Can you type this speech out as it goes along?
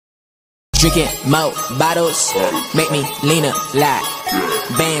Drinking more bottles, make me lean a lot.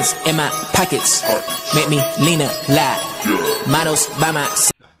 Bands in my pockets, make me lean a lot. Models by my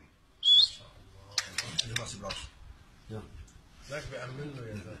side.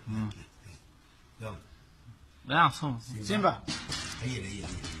 Simba. Hey,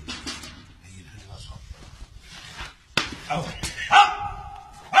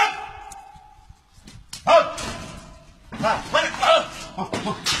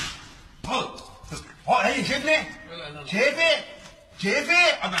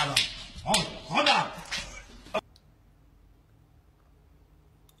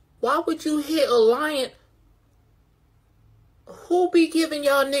 why would you hit a lion? Who be giving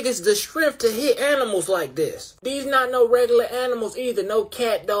y'all niggas the strength to hit animals like this? These not no regular animals either, no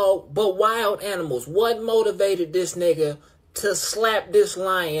cat, dog, but wild animals. What motivated this nigga to slap this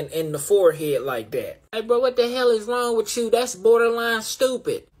lion in the forehead like that? Hey bro, what the hell is wrong with you? That's borderline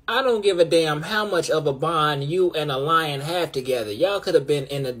stupid. I don't give a damn how much of a bond you and a lion have together. Y'all could have been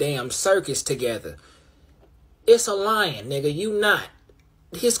in a damn circus together. It's a lion, nigga. You not.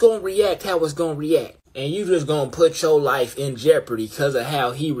 He's gonna react how it's gonna react. And you just gonna put your life in jeopardy because of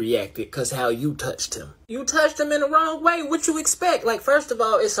how he reacted, because how you touched him. You touched him in the wrong way. What you expect? Like, first of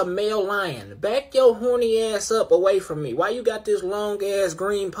all, it's a male lion. Back your horny ass up away from me. Why you got this long ass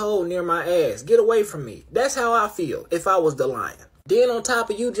green pole near my ass? Get away from me. That's how I feel if I was the lion. Then on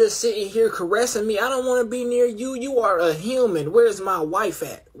top of you just sitting here caressing me, I don't want to be near you. You are a human. Where's my wife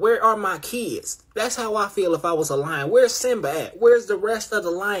at? Where are my kids? That's how I feel if I was a lion. Where's Simba at? Where's the rest of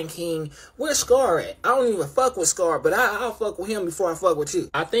the Lion King? Where's Scar at? I don't even fuck with Scar, but I'll fuck with him before I fuck with you.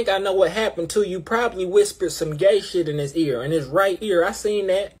 I think I know what happened to you. Probably whispered some gay shit in his ear, in his right ear. I seen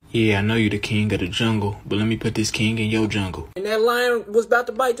that. Yeah, I know you the king of the jungle, but let me put this king in your jungle. And that lion was about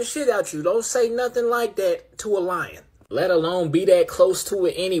to bite the shit out you. Don't say nothing like that to a lion. Let alone be that close to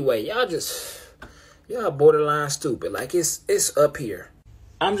it anyway. Y'all borderline stupid. Like, it's up here.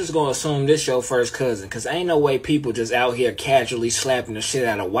 I'm just gonna assume this your first cousin, cause ain't no way people just out here casually slapping the shit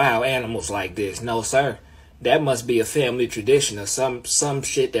out of wild animals like this. No, sir. That must be a family tradition or some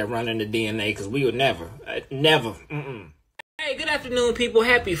shit that run in the DNA, cause we would never. Hey, good afternoon, people.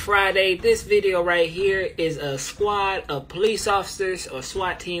 Happy Friday. This video right here is a squad of police officers or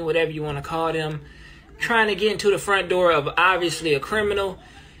SWAT team, whatever you want to call them, trying to get into the front door of obviously a criminal,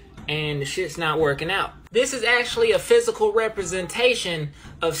 and the shit's not working out. This is actually a physical representation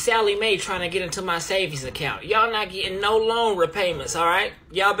of Sally Mae trying to get into my savings account. Y'all not getting no loan repayments, alright?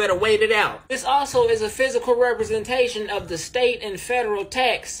 Y'all better wait it out. This also is a physical representation of the state and federal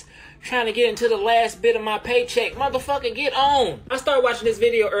tax trying to get into the last bit of my paycheck. Motherfucker, get on. I started watching this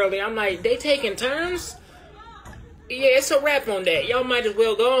video earlier. I'm like, they taking turns? Yeah, it's a wrap on that. Y'all might as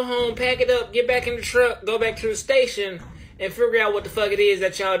well go home, pack it up, get back in the truck, go back to the station, and figure out what the fuck it is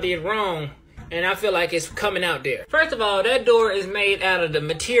that y'all did wrong. And I feel like it's coming out there. First of all, that door is made out of the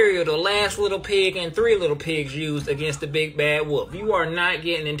material the last little pig and 3 little pigs used against the big bad wolf. You are not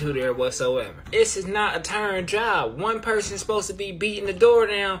getting into there whatsoever. This is not a turn job. One person is supposed to be beating the door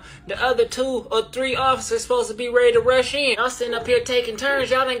down. The other 2 or 3 officers supposed to be ready to rush in. Y'all sitting up here taking turns.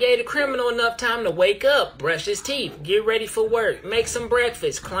 Y'all done gave the criminal enough time to wake up, brush his teeth, get ready for work, make some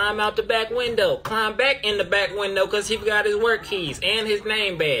breakfast, climb out the back window, climb back in the back window because he forgot his work keys and his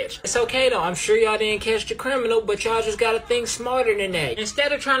name badge. It's okay though. I'm sure y'all didn't catch the criminal, but y'all just gotta think smarter than that.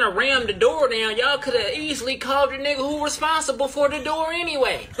 Instead of trying to ram the door down, y'all could have easily called the nigga who responsible for the door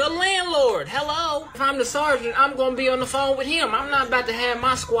anyway. The landlord. Hello? If I'm the sergeant, I'm gonna be on the phone with him. I'm not about to have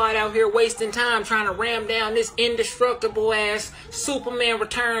my squad out here wasting time trying to ram down this indestructible ass Superman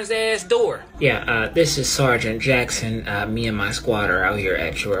Returns ass door. Yeah, this is Sergeant Jackson. Me and my squad are out here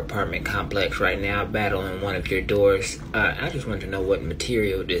at your apartment complex right now battling one of your doors. I just wanted to know what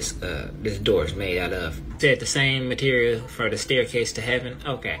material this door is made out of. Said the same material for the staircase to heaven?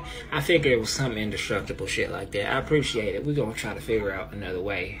 Okay. I figured it was some indestructible shit like that. I appreciate it. We're gonna try to figure out another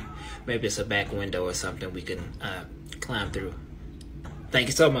way. Maybe it's a back window or something we can climb through. Thank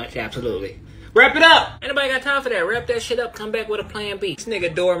you so much. Absolutely. Wrap it up! Anybody got time for that? Wrap that shit up, come back with a plan B. This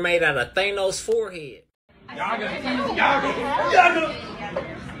nigga door made out of Thanos' forehead.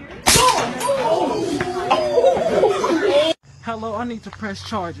 Hello, I need to press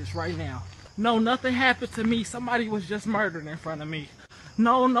charges right now. No, nothing happened to me. Somebody was just murdered in front of me.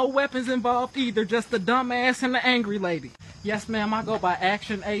 No weapons involved either. Just the dumbass and the angry lady. Yes, ma'am, I go by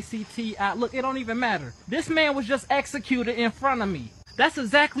Action, ACT. Look, it don't even matter. This man was just executed in front of me. That's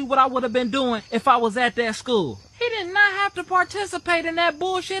exactly what I would have been doing if I was at that school. He did not have to participate in that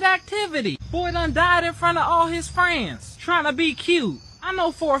bullshit activity. Boy done died in front of all his friends, trying to be cute. I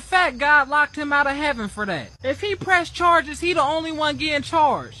know for a fact God locked him out of heaven for that. If he pressed charges, he the only one getting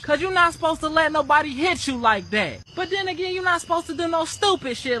charged. Cause you're not supposed to let nobody hit you like that. But then again, you're not supposed to do no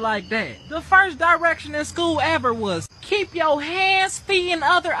stupid shit like that. The first direction in school ever was, keep your hands, feet, and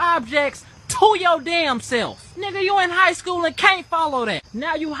other objects to your damn self. Nigga, you in high school and can't follow that.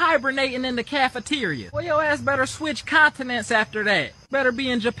 Now you hibernating in the cafeteria. Well, your ass better switch continents after that. Better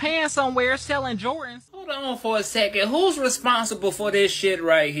be in Japan somewhere selling Jordans. Hold on for a second. Who's responsible for this shit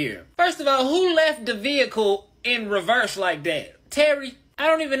right here? First of all, who left the vehicle in reverse like that? Terry? I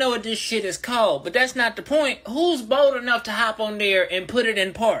don't even know what this shit is called, but that's not the point. Who's bold enough to hop on there and put it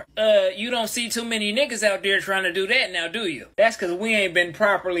in park? You don't see too many niggas out there trying to do that now, do you? That's cause we ain't been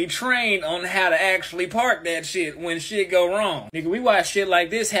properly trained on how to actually park that shit when shit go wrong. Nigga, we watch shit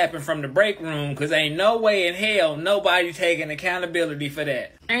like this happen from the break room cause ain't no way in hell nobody taking accountability for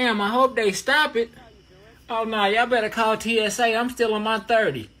that. Damn, I hope they stop it. Oh nah, y'all better call TSA. I'm still on my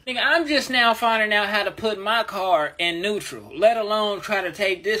 30. Nigga, I'm just now finding out how to put my car in neutral, let alone try to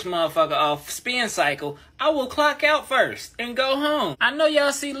take this motherfucker off spin cycle. I will clock out first and go home. I know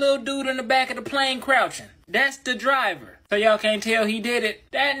y'all see little dude in the back of the plane crouching. That's the driver. So y'all can't tell he did it?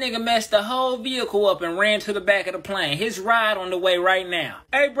 That nigga messed the whole vehicle up and ran to the back of the plane. His ride on the way right now.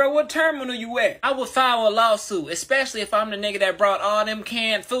 Hey bro, what terminal you at? I would file a lawsuit, especially if I'm the nigga that brought all them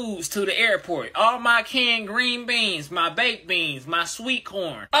canned foods to the airport. All my canned green beans, my baked beans, my sweet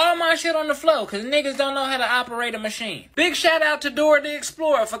corn. All my shit on the floor, cause niggas don't know how to operate a machine. Big shout out to Dora the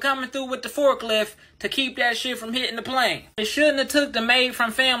Explorer for coming through with the forklift to keep that shit from hitting the plane. It shouldn't have took the maid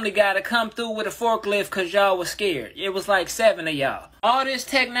from Family Guy to come through with a forklift cause y'all was scared. It was like 7 of y'all. All this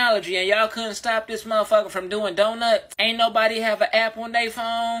technology and y'all couldn't stop this motherfucker from doing donuts. Ain't nobody have an app on their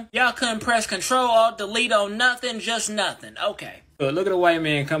phone. Y'all couldn't press Control Alt Delete on nothing, just nothing. Okay. Look at the white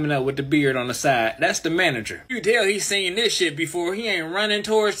man coming up with the beard on the side. That's the manager. You tell he's seen this shit before. He ain't running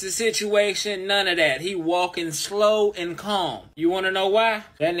towards the situation. None of that. He walking slow and calm. You want to know why?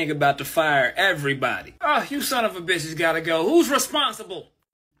 That nigga about to fire everybody. Oh, you son of a bitches gotta go. Who's responsible?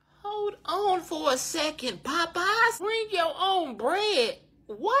 Hold on for a second, Popeyes. Bring your own bread.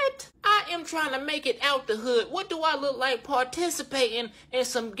 What? I am trying to make it out the hood. What do I look like participating in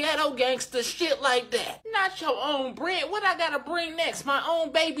some ghetto gangster shit like that? Not your own bread. What I gotta bring next? My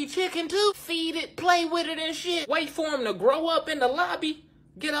own baby chicken too? Feed it, play with it and shit. Wait for him to grow up in the lobby.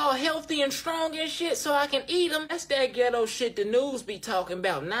 Get all healthy and strong and shit so I can eat them. That's that ghetto shit the news be talking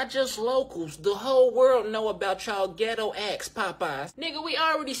about. Not just locals. The whole world know about y'all ghetto acts, Popeyes. Nigga, we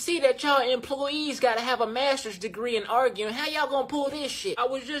already see that y'all employees gotta have a master's degree in arguing. How y'all gonna pull this shit? I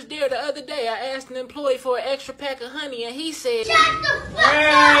was just there the other day. I asked an employee for an extra pack of honey and he said, "Shut the fuck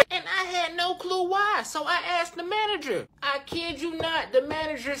up!" And I had no clue why. So I asked the manager. I kid you not, the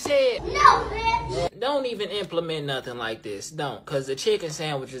manager said, "No, bitch." Don't even implement nothing like this. Don't. Cause the chicken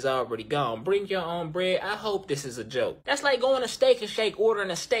sandwich is already gone. Bring your own bread. I hope this is a joke. That's like going to Steak and Shake, ordering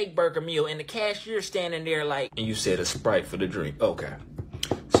a steak burger meal, and the cashier standing there like, And you said a Sprite for the drink. Okay.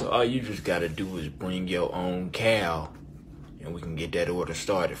 So all you just gotta do is bring your own cow, and we can get that order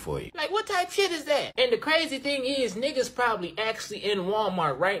started for you. like, what type shit is that? And the crazy thing is, niggas probably actually in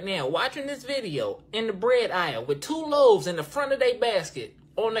Walmart right now watching this video in the bread aisle with 2 loaves in the front of their basket,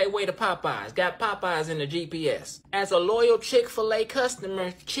 on their way to Popeyes. Got Popeyes in the GPS. As a loyal Chick-fil-A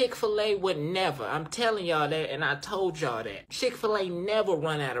customer, Chick-fil-A would never, I'm telling y'all that, and I told y'all that, Chick-fil-A never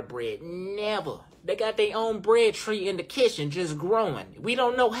run out of bread. Never. They got their own bread tree in the kitchen just growing. We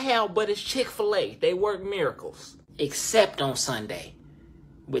don't know how, but it's Chick-fil-A. They work miracles. Except on Sunday,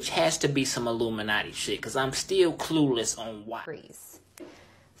 which has to be some Illuminati shit, because I'm still clueless on why.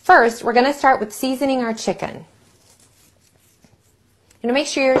 First, we're going to start with seasoning our chicken. You know, make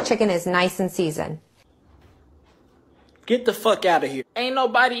sure your chicken is nice and seasoned. Get the fuck out of here. Ain't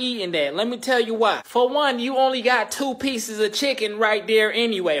nobody eating that. Let me tell you why. For one, you only got 2 pieces of chicken right there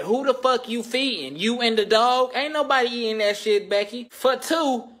anyway. Who the fuck you feeding? You and the dog? Ain't nobody eating that shit, Becky. For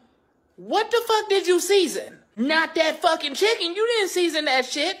 2, what the fuck did you season? Not that fucking chicken. You didn't season that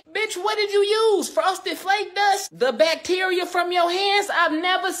shit. Bitch, what did you use? Frosted flake dust? The bacteria from your hands? I've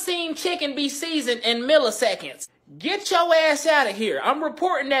never seen chicken be seasoned in milliseconds. Get your ass out of here. I'm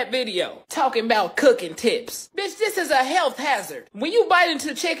reporting that video. Talking about cooking tips. Bitch, this is a health hazard. When you bite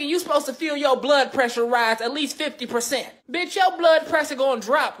into chicken, you supposed to feel your blood pressure rise at least 50%. Bitch, your blood pressure gonna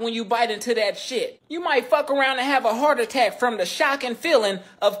drop when you bite into that shit. You might fuck around and have a heart attack from the shocking feeling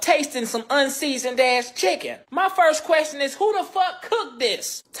of tasting some unseasoned ass chicken. My first question is, who the fuck cooked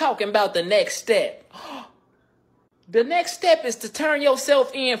this? Talking about the next step. The next step is to turn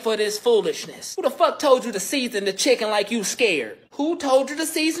yourself in for this foolishness. Who the fuck told you to season the chicken like you scared? Who told you to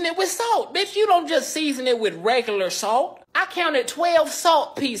season it with salt? Bitch, you don't just season it with regular salt. I counted 12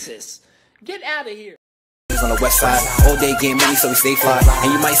 salt pieces. Get out of here. On the west side, all day getting money, so we stay fly.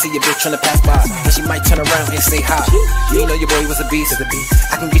 And you might see your bitch trying to pass by, and she might turn around and say hi. You know your boy was a beast.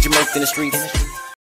 I can get you murked in the streets.